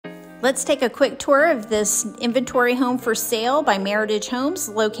Let's take a quick tour of this inventory home for sale by Meritage Homes,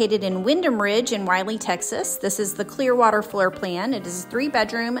 located in Wyndham Ridge in Wylie, Texas. This is the Clearwater floor plan. It is a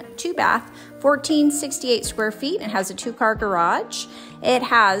 3-bedroom, 2-bath, 1,468 square feet. It has a 2-car garage. It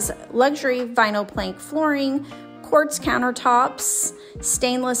has luxury vinyl plank flooring, quartz countertops,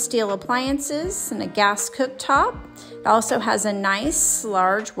 stainless steel appliances, and a gas cooktop. It also has a nice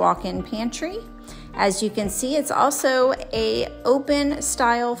large walk-in pantry. As you can see, it's also an open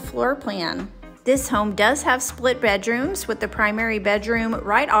style floor plan. This home does have split bedrooms, with the primary bedroom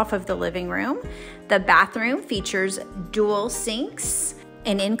right off of the living room. The bathroom features dual sinks,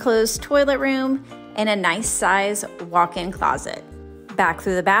 an enclosed toilet room, and a nice size walk-in closet. Back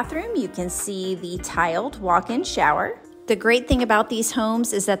through the bathroom, you can see the tiled walk-in shower. The great thing about these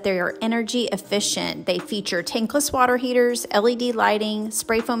homes is that they are energy efficient. They feature tankless water heaters, LED lighting,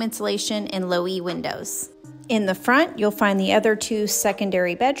 spray foam insulation, and low-E windows. In the front, you'll find the other 2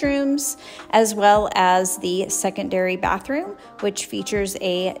 secondary bedrooms, as well as the secondary bathroom, which features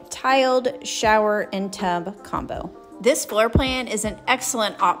a tiled shower and tub combo. This floor plan is an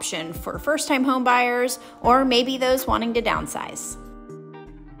excellent option for first-time home buyers or maybe those wanting to downsize.